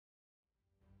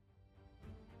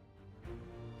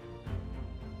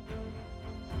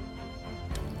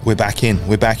We're back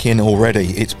in already.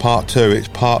 It's part two,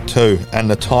 and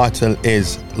the title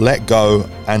is Let Go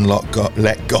and Let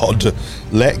God.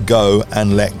 Let Go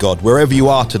and Let God. Wherever you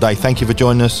are today, thank you for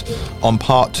joining us on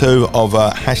part two of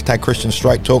hashtag Christian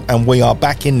Straight Talk, and we are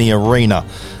back in the arena.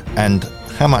 And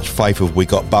how much faith have we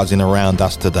got buzzing around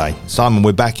us today? Simon,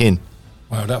 we're back in.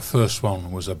 Well, that first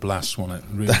one was a blast, wasn't it?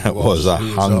 Really That was a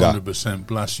hunger. 100%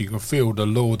 blast. You can feel the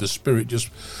Lord, the Spirit,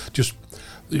 just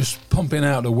pumping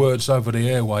out the words over the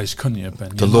airways, couldn't you, Ben?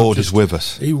 The Lord is with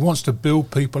us. He wants to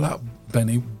build people up,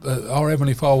 Ben. Our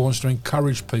Heavenly Father wants to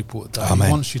encourage people today. Amen.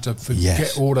 He wants you to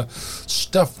forget all the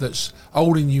stuff that's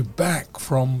holding you back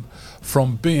from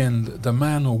being the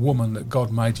man or woman that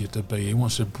God made you to be. He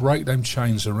wants to break them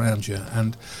chains around you,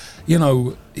 and you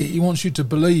know, He wants you to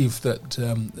believe that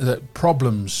that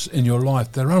problems in your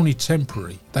life, they're only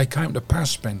temporary. They came to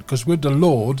pass, Ben, because with the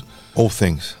Lord, All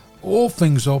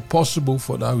things are possible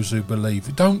for those who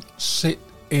believe. Don't sit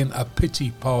in a pity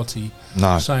party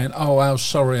saying, "Oh, how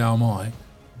sorry am I?"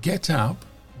 Get up,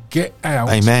 get out,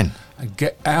 Amen, and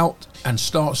get out and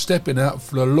start stepping out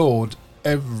for the Lord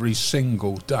every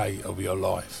single day of your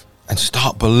life. and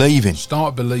start believing.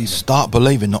 Start believing. Start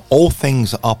believing that all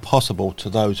things are possible to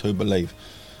those who believe.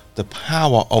 The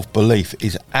power of belief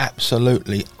is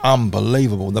absolutely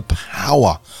unbelievable. The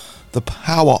power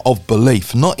of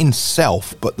belief, not in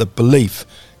self, but the belief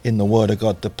in the Word of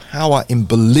God, the power in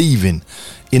believing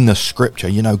in the Scripture.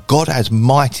 You know, God has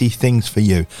mighty things for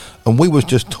you. And we was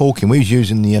just talking, we was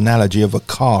using the analogy of a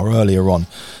car earlier on.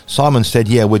 Simon said,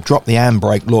 yeah, we'll drop the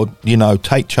handbrake, Lord, you know,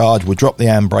 take charge, we'll drop the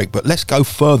handbrake, but let's go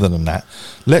further than that.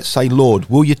 Let's say, Lord,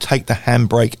 will you take the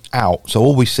handbrake out? So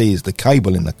all we see is the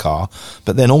cable in the car,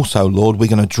 but then also, Lord, we're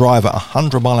going to drive at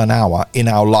 100 mile an hour in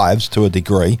our lives to a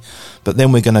degree, but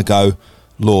then we're going to go,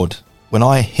 Lord, when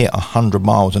I hit 100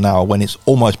 miles an hour, when it's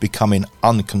almost becoming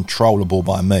uncontrollable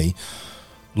by me,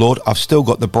 Lord, I've still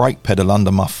got the brake pedal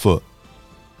under my foot.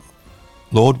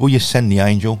 Lord, will you send the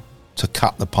angel to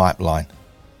cut the pipeline?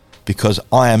 Because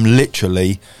I am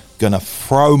literally going to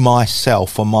throw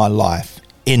myself and my life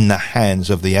in the hands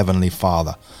of the Heavenly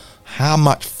Father. How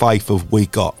much faith have we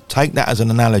got? Take that as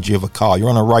an analogy of a car. You're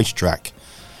on a racetrack.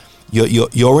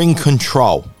 You're in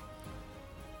control.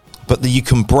 But you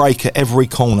can brake at every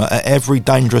corner, at every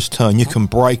dangerous turn. You can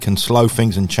brake and slow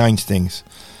things and change things.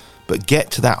 But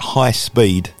get to that high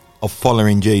speed of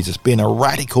following Jesus, being a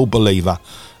radical believer,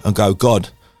 and go, God,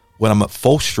 when I'm at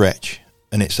full stretch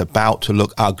and it's about to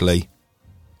look ugly,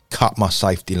 cut my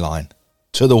safety line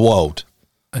to the world.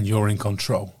 And you're in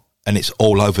control. And it's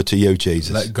all over to you,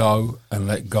 Jesus. Let go and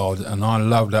let God. And I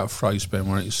love that phrase, Ben,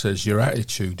 where it says your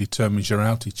attitude determines your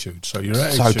altitude. So your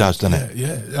attitude. So does, doesn't it?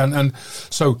 Yeah. And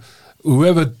so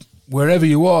wherever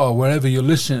you are, wherever you're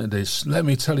listening to this, let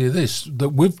me tell you this, that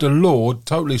with the Lord,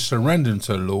 totally surrendering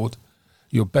to the Lord,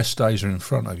 your best days are in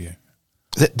front of you.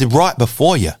 They're right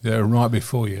before you. They're right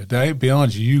before you. They ain't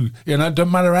behind you. You know, it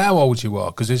doesn't matter how old you are,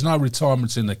 because there's no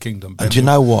retirements in the kingdom. Ben. And do you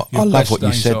know what? Your I love best what you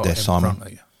days said are there, in Simon. front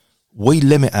of you. We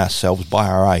limit ourselves by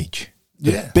our age.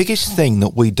 The biggest thing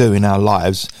that we do in our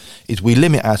lives is we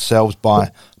limit ourselves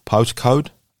by postcode,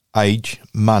 age,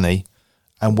 money,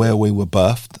 and where we were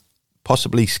birthed,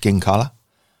 possibly skin colour.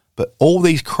 But all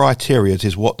these criteria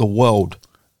is what the world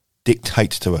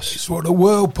dictates to us. It's what the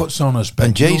world puts on us, Ben.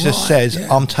 And Jesus says,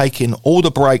 I'm taking all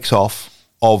the brakes off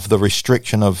of the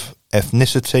restriction of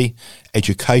ethnicity,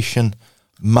 education,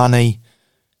 money.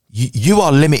 You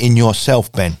are limiting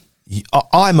yourself, Ben.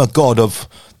 I'm a God of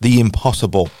the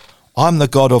impossible. I'm the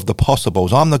God of the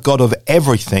possibles. I'm the God of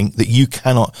everything that you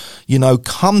cannot,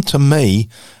 come to me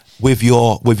with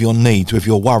your needs, with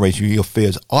your worries, with your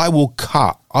fears. I will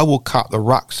cut the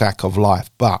rucksack of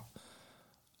life, but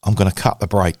I'm going to cut the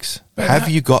brakes. But have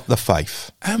you got the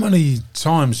faith? How many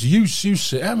times do you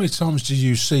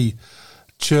see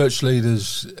church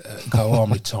leaders go,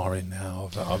 I'm retiring now,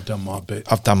 I've done my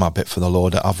bit. I've done my bit for the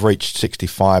Lord. I've reached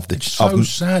 65. It's so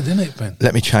sad, isn't it, Ben?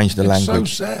 Let me change the language.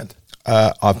 It's so sad.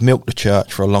 I've milked the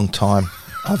church for a long time.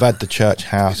 I've had the church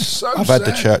house. I've had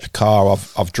the church car.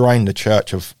 I've drained the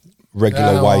church of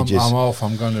regular wages. I'm off.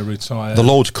 I'm going to retire. The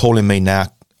Lord's calling me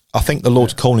now. I think the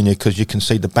Lord's calling you because you can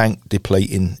see the bank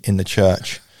depleting in the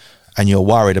church. And you're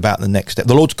worried about the next step.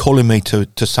 The Lord's calling me to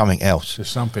something else. To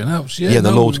something else, yeah.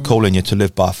 The Lord's calling you to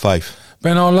live by faith.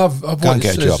 Ben, I love what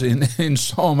it says in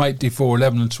Psalm 84,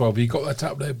 11 and 12. You got that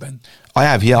up there, Ben? I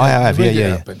have,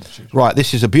 yeah. Right,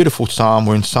 this is a beautiful psalm.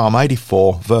 We're in Psalm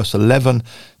 84, verse 11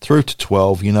 through to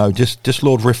 12. Just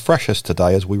Lord, refresh us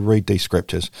today as we read these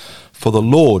scriptures. For the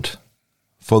Lord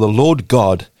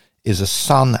God is a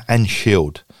sun and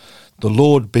shield. The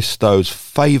Lord bestows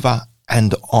favour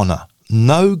and honour.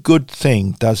 No good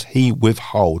thing does he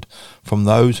withhold from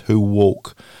those who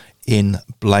walk in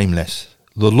blameless.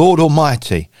 The Lord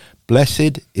Almighty,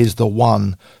 blessed is the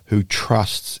one who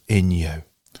trusts in you.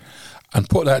 And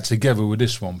put that together with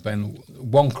this one, Ben.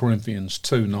 1 Corinthians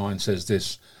 2:9 says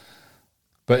this,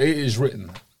 but it is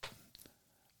written,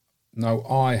 no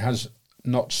eye has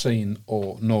not seen,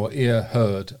 or nor ear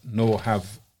heard, nor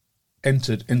have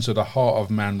entered into the heart of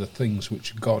man the things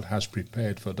which God has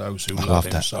prepared for those who love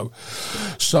him. That.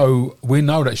 So we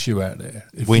know that's you out there.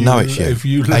 We know it's you. If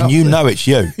you and you know it's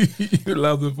you. You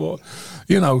love the voice.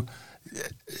 You know,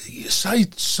 say,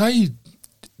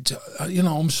 you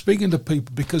know, I'm speaking to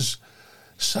people because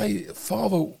say,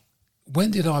 Father,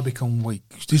 when did I become weak?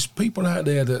 There's people out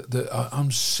there that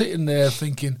I'm sitting there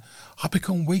thinking, I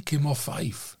become weak in my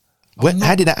faith.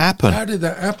 How did that happen? How did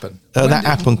that happen? That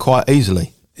happened quite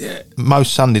easily. Yeah.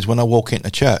 Most Sundays when I walk into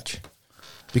church.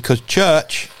 Because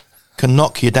church can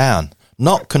knock you down.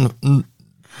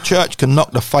 Church can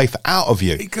knock the faith out of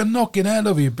you. It can knock it out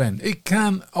of you, Ben. It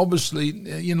can, obviously,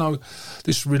 you know,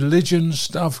 this religion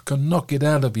stuff can knock it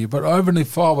out of you. But Heavenly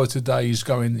Father today he's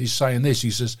saying this. He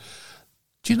says,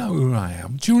 do you know who I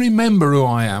am? Do you remember who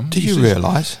I am? Do you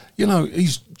realise? You know,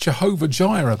 he's Jehovah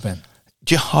Jireh, Ben.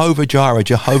 Jehovah Jireh,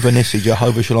 Jehovah Nissi,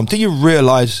 Jehovah Shalom. Do you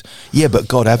realise, yeah, but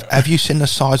God, have you seen the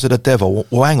size of the devil?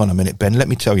 Well, hang on a minute, Ben, let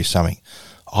me tell you something.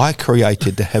 I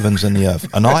created the heavens and the earth,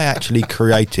 and I actually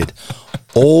created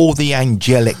all the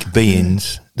angelic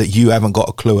beings that you haven't got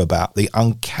a clue about, the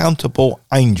uncountable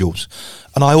angels.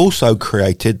 And I also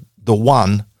created the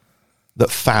one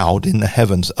that fouled in the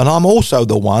heavens. And I'm also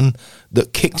the one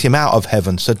that kicked him out of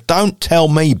heaven. So don't tell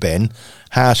me, Ben,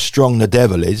 how strong the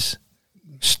devil is.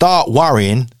 Start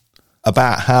worrying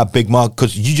about how big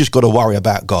because you just got to worry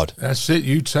about God. That's it.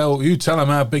 You tell him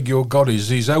how big your God is.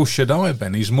 He's El Shaddai,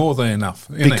 Ben. He's more than enough.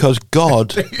 Because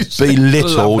God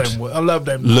belittled I love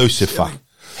them Lucifer.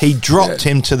 He dropped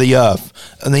him to the earth.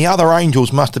 And the other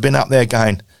angels must have been up there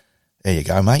going, there you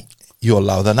go, mate. You're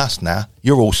lower than us now.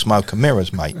 You're all smoke and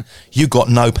mirrors, mate. You got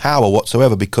no power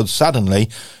whatsoever because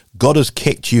suddenly God has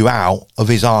kicked you out of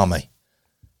his army.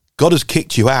 God has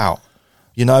kicked you out,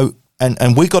 you know.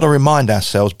 And we got to remind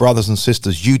ourselves, brothers and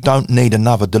sisters, you don't need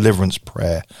another deliverance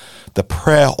prayer. The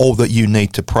prayer all that you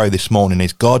need to pray this morning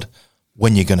is, God,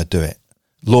 when you're going to do it?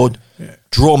 Lord,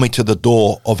 draw me to the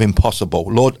door of impossible.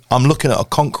 Lord, I'm looking at a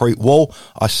concrete wall.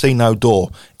 I see no door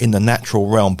in the natural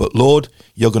realm. But Lord,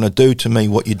 you're going to do to me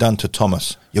what you've done to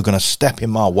Thomas. You're going to step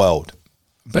in my world.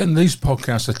 Ben, these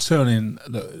podcasts are turning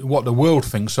what the world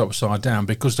thinks upside down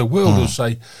because the world will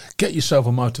say, get yourself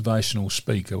a motivational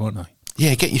speaker, won't they?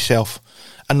 Yeah, get yourself.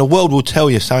 And the world will tell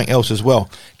you something else as well.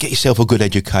 Get yourself a good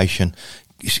education.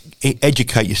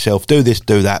 Educate yourself. Do this,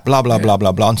 do that, blah, blah, blah,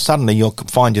 blah, blah. And suddenly you'll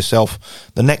find yourself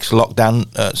the next lockdown,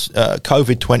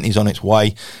 COVID-20 is on its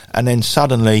way. And then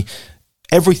suddenly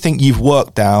everything you've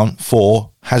worked down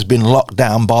for has been locked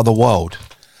down by the world.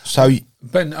 So,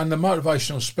 Ben, and the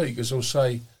motivational speakers will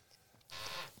say,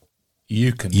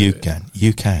 You can.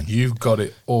 You've got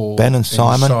it all. Ben and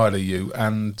Simon, inside of you,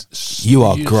 and you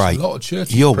are great. A lot of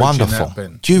churches You're wonderful. That,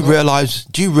 Ben. Do you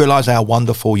realise how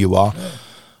wonderful you are? Yeah.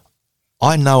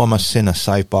 I know I'm a sinner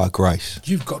saved by grace.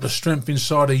 You've got the strength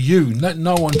inside of you.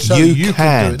 No one tells you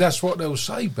can do it. That's what they'll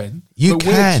say, Ben. But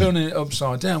we're turning it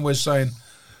upside down. We're saying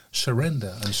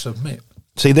surrender and submit.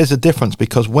 See, there's a difference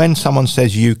because when someone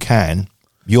says you can,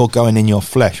 you're going in your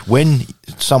flesh. When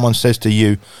someone says to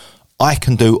you, I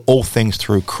can do all things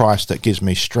through Christ that gives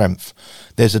me strength,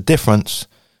 there's a difference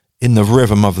in the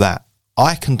rhythm of that.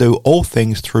 I can do all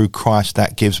things through Christ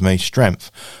that gives me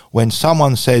strength. When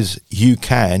someone says you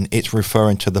can, it's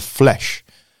referring to the flesh.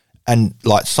 And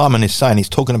like Simon is saying, he's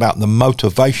talking about the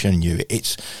motivation in you.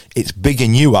 It's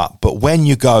bigging you up. But when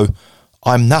you go,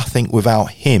 I'm nothing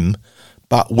without him,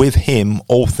 but with him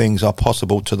all things are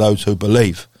possible to those who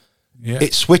believe. Yeah.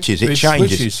 It switches, it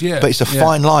changes. But it's a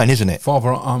fine line, isn't it?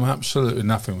 Father, I'm absolutely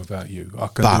nothing without you. I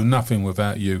can do nothing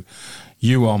without you.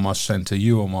 You are my centre.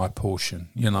 You are my portion.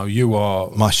 You know, you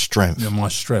are my strength. You're my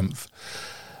strength.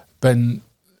 Then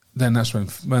that's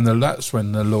when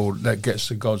the Lord that gets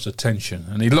to God's attention,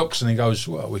 and He looks and He goes,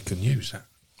 "Well, we can use that."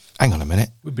 Hang on a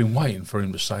minute. We've been waiting for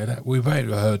Him to say that. We've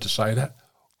waited for her to say that.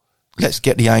 Let's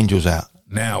get the angels out.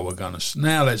 Now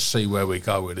let's see where we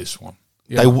go with this one.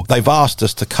 Yeah. They've asked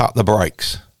us to cut the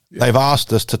brakes. Yeah. They've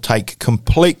asked us to take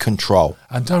complete control.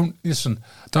 And don't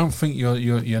think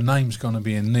your name's going to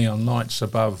be in neon lights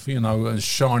above, and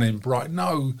shining bright.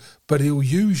 No, but He'll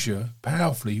use you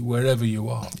powerfully wherever you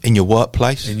are. In your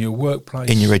workplace. In your workplace.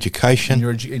 In your education.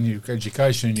 In your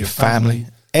education. In your family.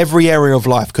 every area of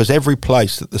life, because every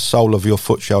place that the sole of your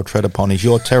foot shall tread upon is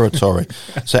your territory.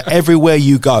 So everywhere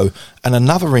you go. And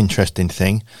another interesting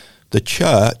thing, the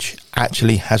church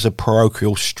actually has a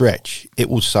parochial stretch. It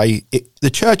will say, the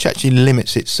church actually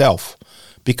limits itself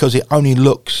because it only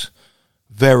looks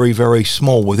very, very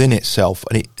small within itself,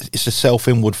 and it's a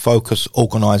self-inward focus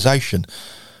organisation.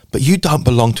 But you don't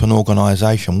belong to an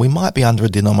organisation. We might be under a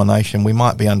denomination, we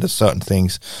might be under certain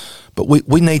things, but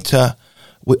we need to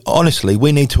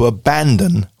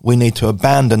abandon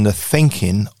the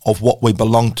thinking of what we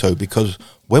belong to, because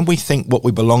when we think what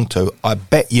we belong to, I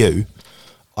bet you,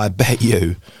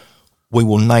 we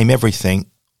will name everything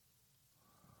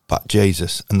but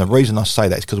Jesus. And the reason I say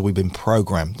that is because we've been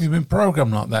programmed. We've been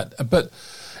programmed like that. But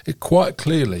it quite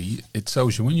clearly, it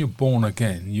tells you when you're born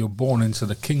again, you're born into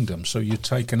the kingdom. So you're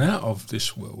taken out of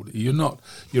this world.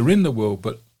 You're in the world,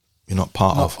 but you're not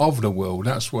part of the world.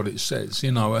 That's what it says,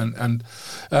 and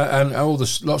all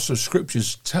the lots of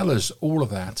scriptures tell us all of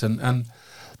that. And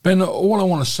Ben, all I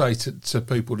want to say to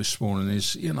people this morning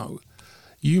is,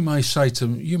 you may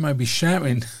be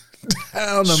shouting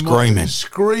down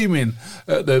screaming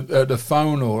at the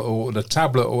phone or the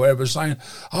tablet or whatever, saying,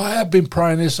 I have been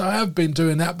praying this, I have been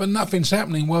doing that, but nothing's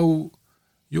happening. Well,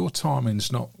 your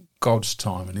timing's not God's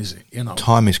timing, is it?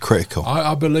 Time is critical.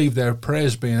 I believe there are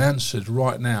prayers being answered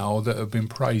right now that have been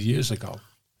prayed years ago.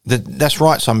 That's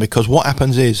right, son, because what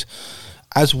happens is,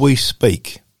 as we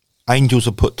speak, angels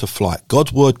are put to flight.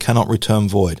 God's word cannot return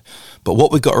void. But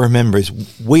what we've got to remember is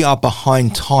we are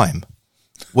behind time.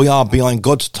 We are behind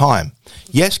God's time.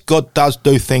 Yes, God does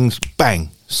do things,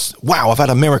 bang, wow, I've had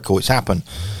a miracle, it's happened.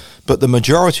 But the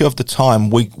majority of the time,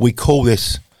 we call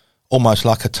this almost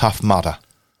like a Tough Mudder.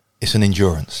 It's an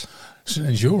endurance. It's an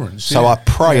endurance. So I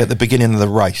pray at the beginning of the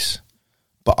race,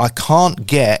 but I can't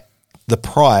get the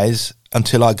prize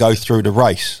until I go through the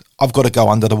race. I've got to go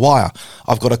under the wire.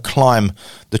 I've got to climb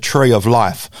the tree of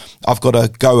life. I've got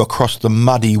to go across the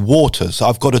muddy waters.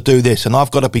 I've got to do this, and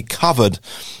I've got to be covered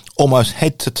almost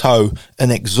head to toe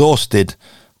and exhausted.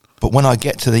 But when I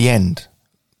get to the end,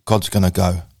 God's going to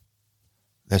go,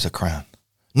 there's a crown.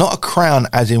 Not a crown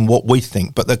as in what we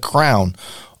think, but the crown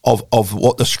of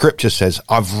what the scripture says.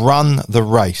 I've run the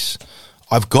race.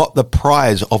 I've got the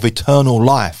prize of eternal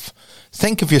life.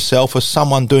 Think of yourself as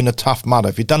someone doing a Tough Mudder.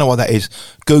 If you don't know what that is,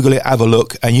 Google it, have a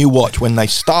look, and you watch when they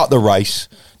start the race,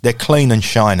 they're clean and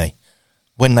shiny.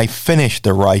 When they finish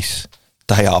the race,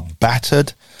 they are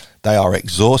battered, they are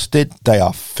exhausted, they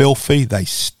are filthy, they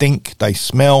stink, they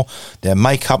smell, their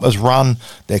makeup has run,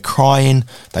 they're crying,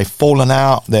 they've fallen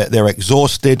out, they're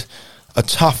exhausted. A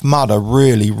Tough Mudder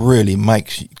really, really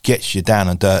gets you down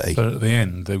and dirty. But at the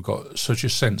end, they've got such a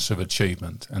sense of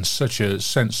achievement and such a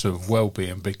sense of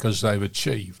well-being because they've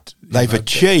achieved. They've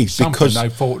achieved something because they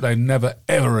thought they'd never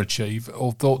ever achieve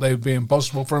or thought they would be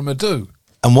impossible for them to do.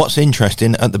 And what's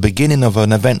interesting, at the beginning of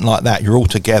an event like that, you're all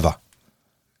together.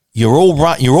 You're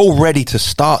all ready to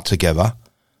start together,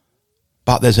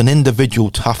 but there's an individual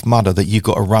Tough Mudder that you've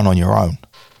got to run on your own.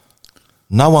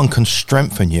 No one can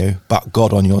strengthen you but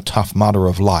God on your Tough Mudder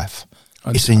of life.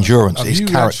 It's endurance. It's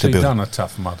character building. Have you actually done a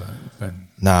Tough Mudder, Ben?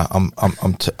 No,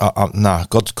 no.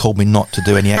 God's called me not to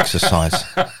do any exercise.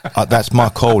 That's my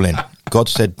calling. God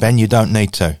said, Ben, you don't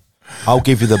need to. I'll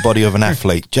give you the body of an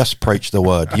athlete. Just preach the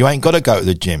word. You ain't got to go to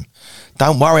the gym.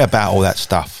 Don't worry about all that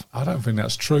stuff. I don't think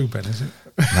that's true, Ben, is it?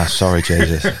 No, sorry,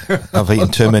 Jesus. I've eaten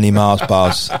too many Mars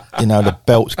bars. The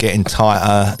belt's getting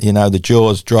tighter. The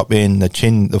jaws drop in.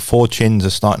 The four chins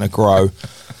are starting to grow.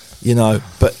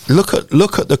 But look at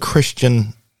the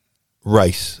Christian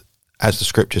race, as the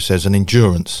scripture says, an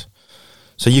endurance.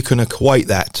 So you can equate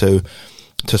that to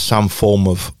some form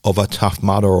of a Tough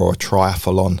Mudder or a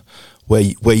triathlon,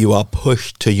 where you are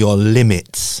pushed to your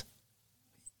limits.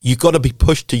 You've got to be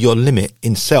pushed to your limit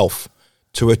in self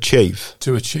to achieve.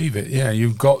 To achieve it, yeah.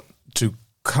 You've got to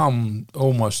come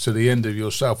almost to the end of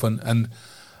yourself. And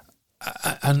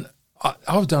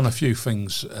I've done a few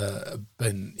things,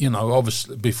 Ben,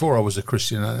 obviously before I was a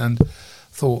Christian, and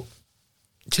thought,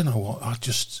 do you know what, I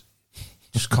just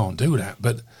can't do that.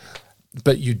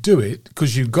 But you do it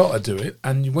because you've got to do it,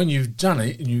 and when you've done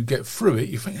it and you get through it,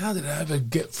 you think, how did I ever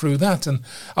get through that? And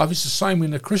it's the same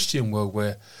in the Christian world,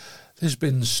 where there's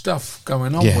been stuff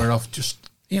going on where I've just,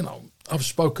 I've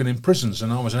spoken in prisons,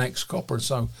 and I was an ex-copper,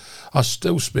 so I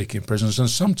still speak in prisons, and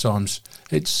sometimes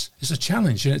it's a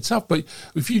challenge and it's tough. But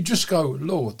if you just go,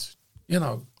 Lord,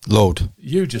 Lord,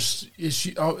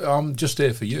 I'm just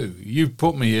here for you. You've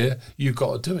put me here. You've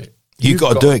got to do it. You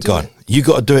got to do it, God. You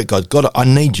got to do it, God. God, I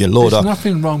need you, Lord. There's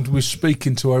nothing wrong with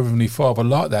speaking to our Heavenly Father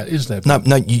like that, is there? No,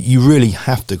 you really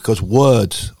have to, because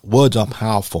words are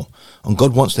powerful, and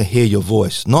God wants to hear your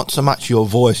voice. Not so much your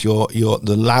voice,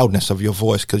 the loudness of your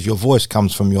voice, because your voice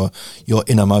comes from your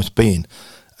innermost being.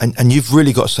 And you've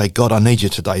really got to say, God, I need you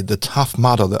today. The tough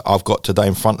muddle that I've got today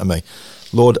in front of me,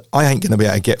 Lord, I ain't going to be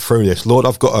able to get through this. Lord,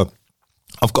 I've got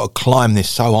to climb this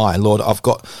so high. Lord,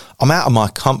 I'm out of my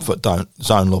comfort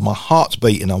zone, Lord. My heart's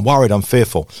beating. I'm worried. I'm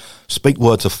fearful. Speak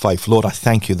words of faith. Lord, I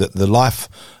thank you that the life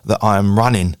that I am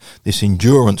running, this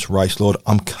endurance race, Lord,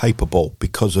 I'm capable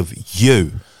because of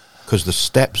you. Because the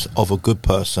steps of a good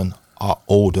person are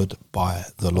ordered by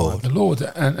the Lord. The Lord.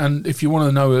 And if you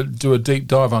want to do a deep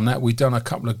dive on that, we've done a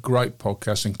couple of great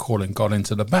podcasts in calling God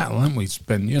into the battle, haven't we,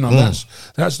 Ben? You know,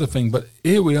 that's the thing. But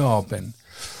here we are, Ben.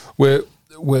 We're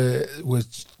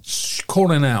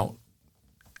calling out,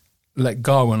 let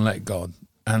go and let God.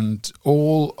 And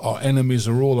all our enemies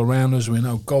are all around us. We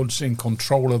know God's in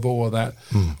control of all of that.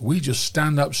 We just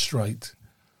stand up straight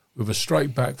with a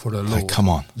straight back for the Lord. Hey, come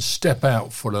on. Step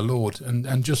out for the Lord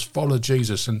and just follow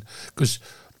Jesus. And because,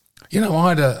 you know,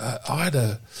 I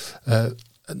don't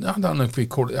know if we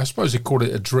call it, I suppose they call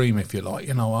it a dream, if you like,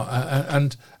 you know,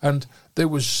 and there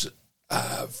was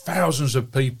thousands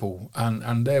of people,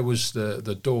 and there was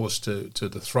the doors to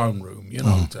the throne room, you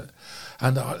know,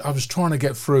 and I was trying to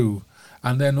get through,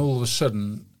 and then all of a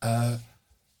sudden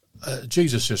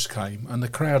Jesus just came, and the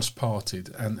crowds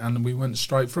parted, and we went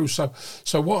straight through. So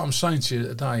what I'm saying to you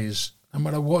today is, no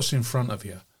matter what's in front of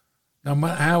you, no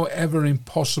matter however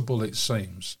impossible it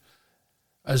seems,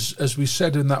 as we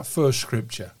said in that first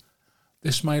scripture,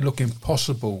 this may look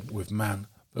impossible with man,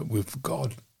 but with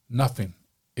God, nothing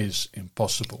is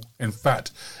impossible. In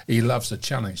fact, he loves the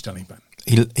challenge, doesn't he, Ben?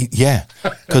 Yeah,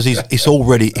 because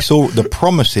the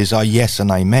promises are yes and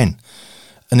amen,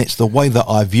 and it's the way that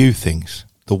I view things,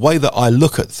 the way that I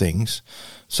look at things.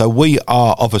 So we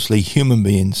are obviously human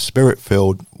beings,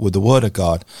 spirit-filled with the Word of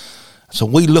God. So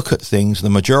we look at things, the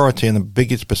majority and the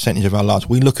biggest percentage of our lives,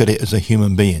 we look at it as a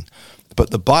human being.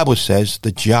 But the Bible says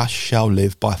the just shall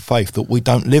live by faith, that we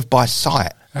don't live by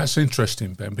sight. That's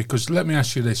interesting, Ben, because let me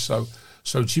ask you this.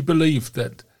 So do you believe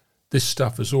that this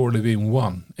stuff has already been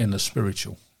won in the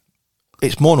spiritual?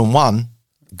 It's more than one.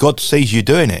 God sees you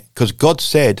doing it, because God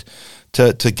said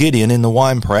to Gideon in the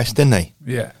wine press, didn't he?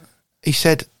 Yeah. He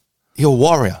said, you're a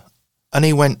warrior. And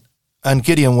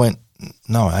Gideon went,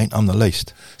 no, I ain't, I'm the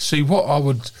least. See, what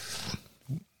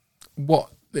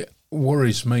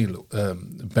worries me,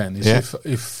 Ben, is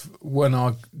if when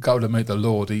I go to meet the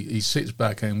Lord, he sits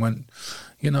back and went,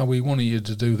 you know, we wanted you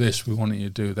to do this, we wanted you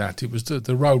to do that. It was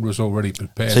the road was already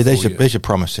prepared. See, there's your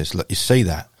promises. Look, you see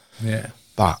that. Yeah.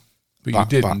 But you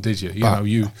didn't, did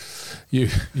you?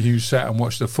 You sat and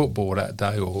watched the football that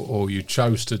day, or you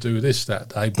chose to do this that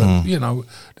day. But you know,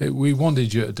 we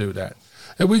wanted you to do that.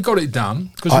 And we got it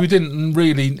done because we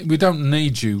don't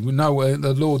need you. We know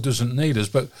the Lord doesn't need us,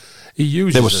 but He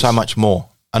uses us. There was so much more,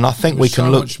 and I think we can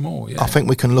look. Much more, yeah. I think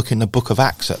we can look in the book of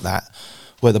Acts at that,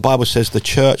 where the Bible says the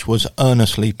church was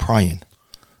earnestly praying.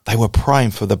 They were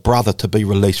praying for the brother to be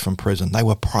released from prison. They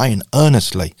were praying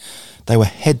earnestly. They were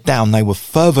head down. They were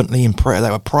fervently in prayer.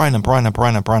 They were praying and praying and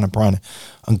praying and praying and praying.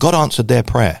 And God answered their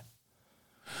prayer.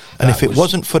 And if it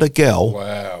wasn't for the girl,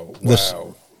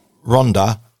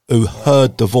 Rhonda, who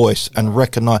heard the voice and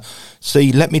recognized.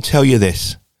 See, let me tell you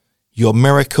this. Your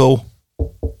miracle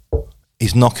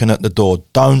is knocking at the door.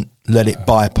 Don't let it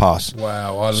bypass.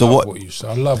 Wow, I love what you said.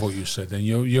 I love what you said. Then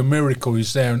your miracle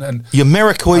is there, and your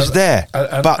miracle is there.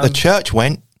 But the church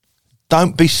went,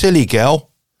 don't be silly,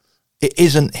 girl. It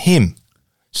isn't him.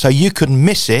 So you could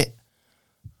miss it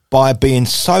by being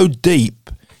so deep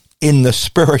in the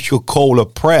spiritual call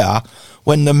of prayer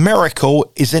when the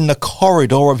miracle is in the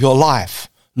corridor of your life.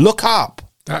 Look up.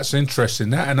 That's interesting.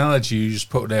 That analogy you just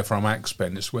put there from Acts,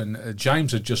 Ben, is when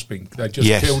James had just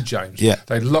killed James. Yeah.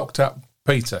 They locked up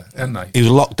Peter, hadn't they? He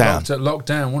was locked down. Locked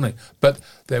down, wasn't he? But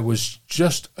there was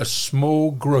just a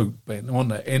small group, Ben,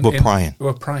 wasn't there?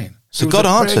 We're praying. So God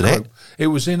answered it. It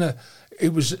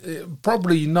was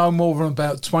probably no more than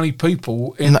about 20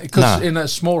 people in a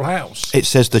small house. It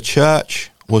says the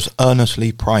church was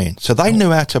earnestly praying. So they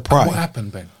knew how to pray. What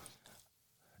happened, Ben?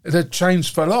 The chains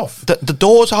fell off. The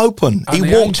doors opened. He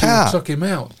walked out. Took him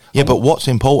out. Yeah, but what's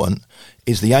important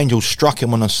is the angel struck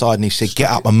him on the side and he said, get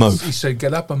up and move. He said,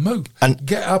 get up and move. And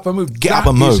get up and move. Get up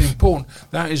and move. That is important.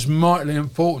 That is mightily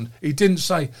important. He didn't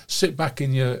say, sit back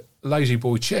in your lazy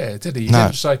boy chair, did he? He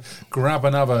didn't say, grab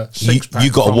another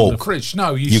six-pack from the fridge.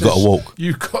 No, you got to walk.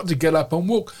 You've got to get up and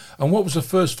walk. And what was the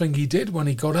first thing he did when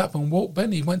he got up and walked,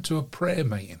 Ben? He went to a prayer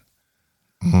meeting.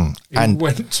 He And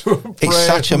went to a prayer it's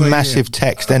such a meeting. massive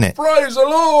text, isn't it? Praise the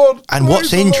Lord. And praise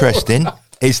what's the Lord. interesting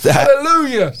is that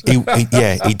Hallelujah.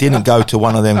 he didn't go to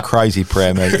one of them crazy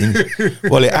prayer meetings.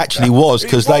 Well, it actually was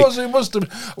because It must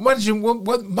have. Imagine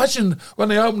when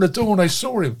they opened the door and they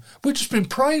saw him. We've just been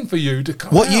praying for you to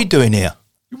come what out. are you doing here?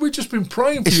 We've just been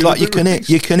praying for It's you. like to you be can hear, released.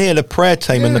 you can hear the prayer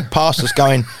team and the Yeah. pastors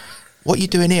going, "What are you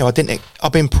doing here?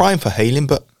 I've been praying for healing,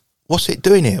 but what's it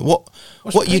doing here?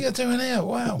 What's what Peter you doing here?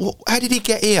 Wow. how did he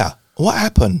get here? What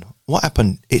happened? What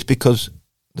happened? It's because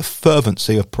the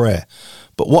fervency of prayer.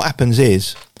 But what happens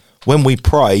is when we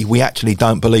pray, we actually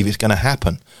don't believe it's going to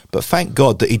happen. But thank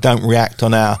God that he don't react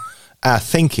on our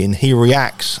thinking. He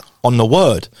reacts on the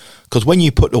word. Because when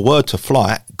you put the word to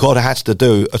flight, God has to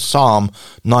do a Psalm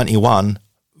 91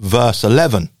 verse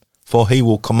 11. For he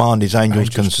will command his angels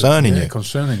concerning you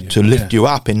to lift you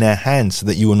up in their hands so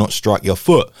that you will not strike your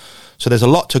foot. So there's a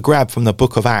lot to grab from the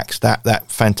book of Acts,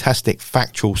 that fantastic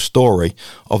factual story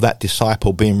of that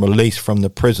disciple being released from the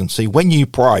prison. See, when you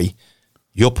pray,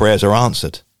 your prayers are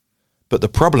answered. But the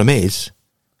problem is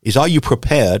are you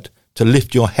prepared to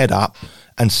lift your head up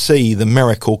and see the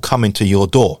miracle coming to your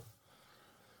door?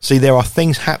 See, there are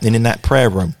things happening in that prayer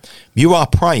room. You are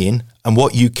praying, and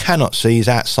what you cannot see is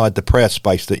outside the prayer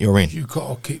space that you're in. We've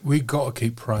got to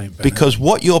keep praying, Ben. Because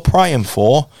what you're praying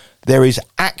for, there is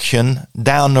action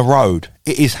down the road.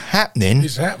 It is happening.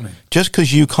 It's happening. Just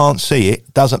because you can't see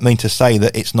it doesn't mean to say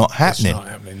that it's not happening. It's not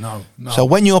happening, no. So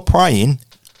when you're praying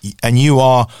and you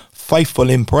are faithful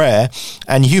in prayer,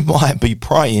 and you might be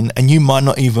praying and you might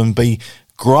not even be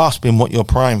grasping what you're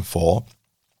praying for,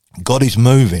 God is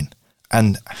moving.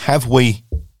 And have we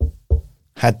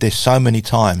had this so many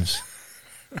times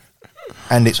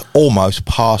and it's almost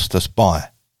passed us by?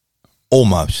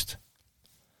 Almost.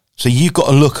 So you've got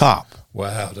to look up.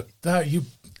 Wow. You've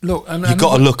got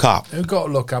to look up. You've got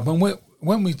to look up. And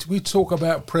when we talk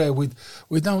about prayer, we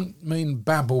don't mean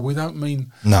babble. We don't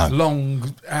mean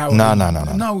long hours. No.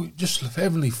 No, just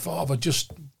Heavenly Father,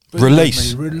 just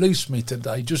release me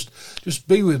today. Just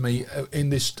be with me in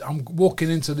this. I'm walking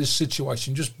into this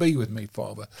situation. Just be with me,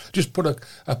 Father. Just put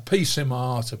a peace in my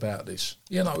heart about this.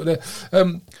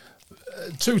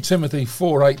 2 Timothy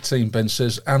 4:18, Ben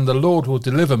says, "And the Lord will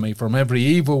deliver me from every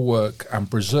evil work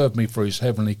and preserve me for his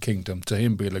heavenly kingdom. To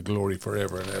him be the glory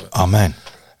forever and ever." Amen.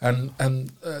 And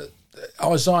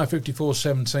Isaiah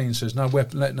 54:17 says,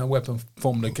 let no weapon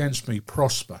formed against me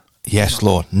prosper. Yes,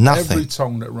 Lord. Nothing. Every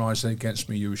tongue that rises against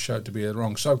me, you show to be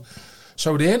wrong. So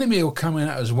the enemy will come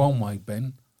out as one way,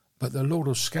 Ben, but the Lord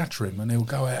will scatter him, and he'll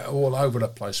go out all over the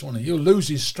place. Won't he? He'll lose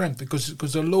his strength because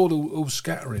the Lord will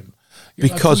scatter him.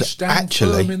 Because stand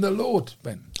actually, firm in the Lord,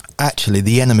 Ben. Actually,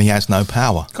 the enemy has no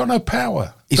power. Got no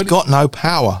power. He's got no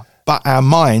power, but our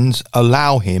minds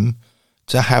allow him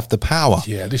to have the power.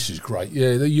 Yeah, this is great.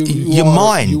 Yeah, your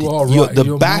mind, the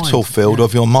your battlefield mind.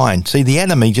 of your mind. See, the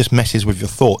enemy just messes with your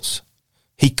thoughts.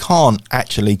 He can't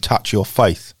actually touch your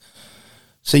faith.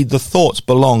 See, the thoughts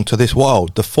belong to this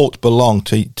world. The thoughts belong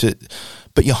to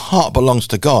but your heart belongs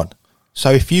to God.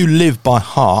 So if you live by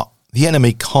heart, the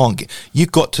enemy can't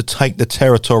you've got to take the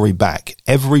territory back.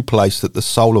 Every place that the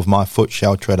sole of my foot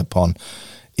shall tread upon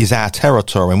is our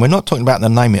territory. And we're not talking about the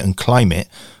name it and claim it.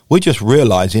 We're just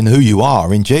realising who you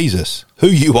are in Jesus, who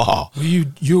you are.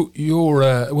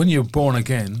 You're when you're born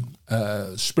again,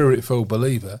 spirit-filled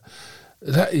believer,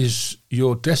 that is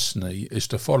your destiny, is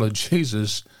to follow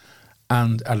Jesus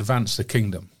and advance the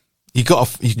kingdom. You've got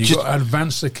to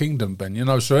advance the kingdom,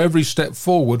 Ben. So every step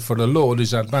forward for the Lord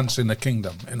is advancing the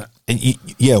kingdom.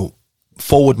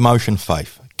 Forward motion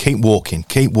faith. Keep walking,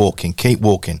 keep walking, keep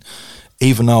walking.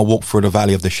 Even though I walk through the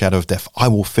valley of the shadow of death, I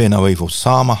will fear no evil.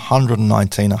 Psalm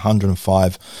 119,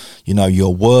 105.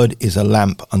 Your word is a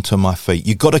lamp unto my feet.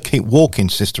 You've got to keep walking,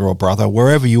 sister or brother,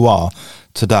 wherever you are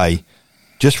today.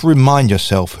 Just remind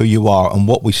yourself who you are and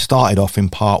what we started off in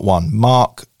part 1.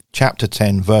 Mark chapter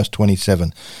 10, verse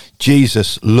 27.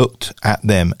 Jesus looked at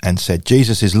them and said,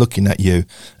 Jesus is looking at you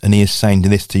and he is saying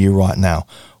this to you right now.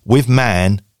 With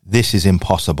man, this is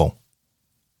impossible,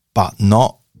 but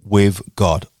not with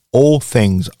God. All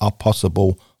things are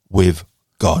possible with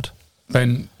God.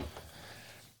 Ben,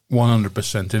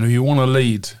 100%. And if you want to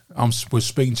lead, we're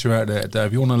speaking to you out there today,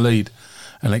 if you want to lead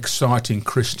an exciting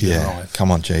Christian life.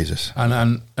 Come on, Jesus.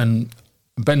 And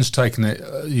Ben's taken it.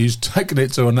 He's taken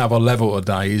it to another level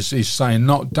today. He's saying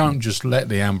don't just let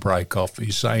the handbrake off.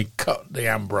 He's saying cut the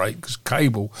handbrake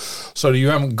cable, so that you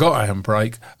haven't got a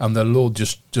handbrake, and the Lord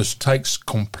just takes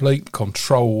complete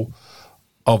control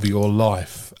of your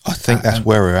life. I think that's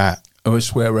where we're at. Oh,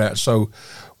 it's where we're at. So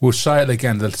we'll say it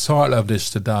again. The title of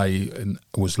this today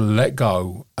was "Let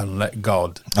Go and Let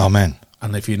God." Amen.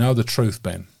 And if you know the truth,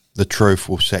 Ben, The truth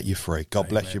will set you free. God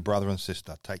bless Amen. you, brother and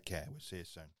sister. Take care. We'll see you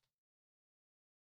soon.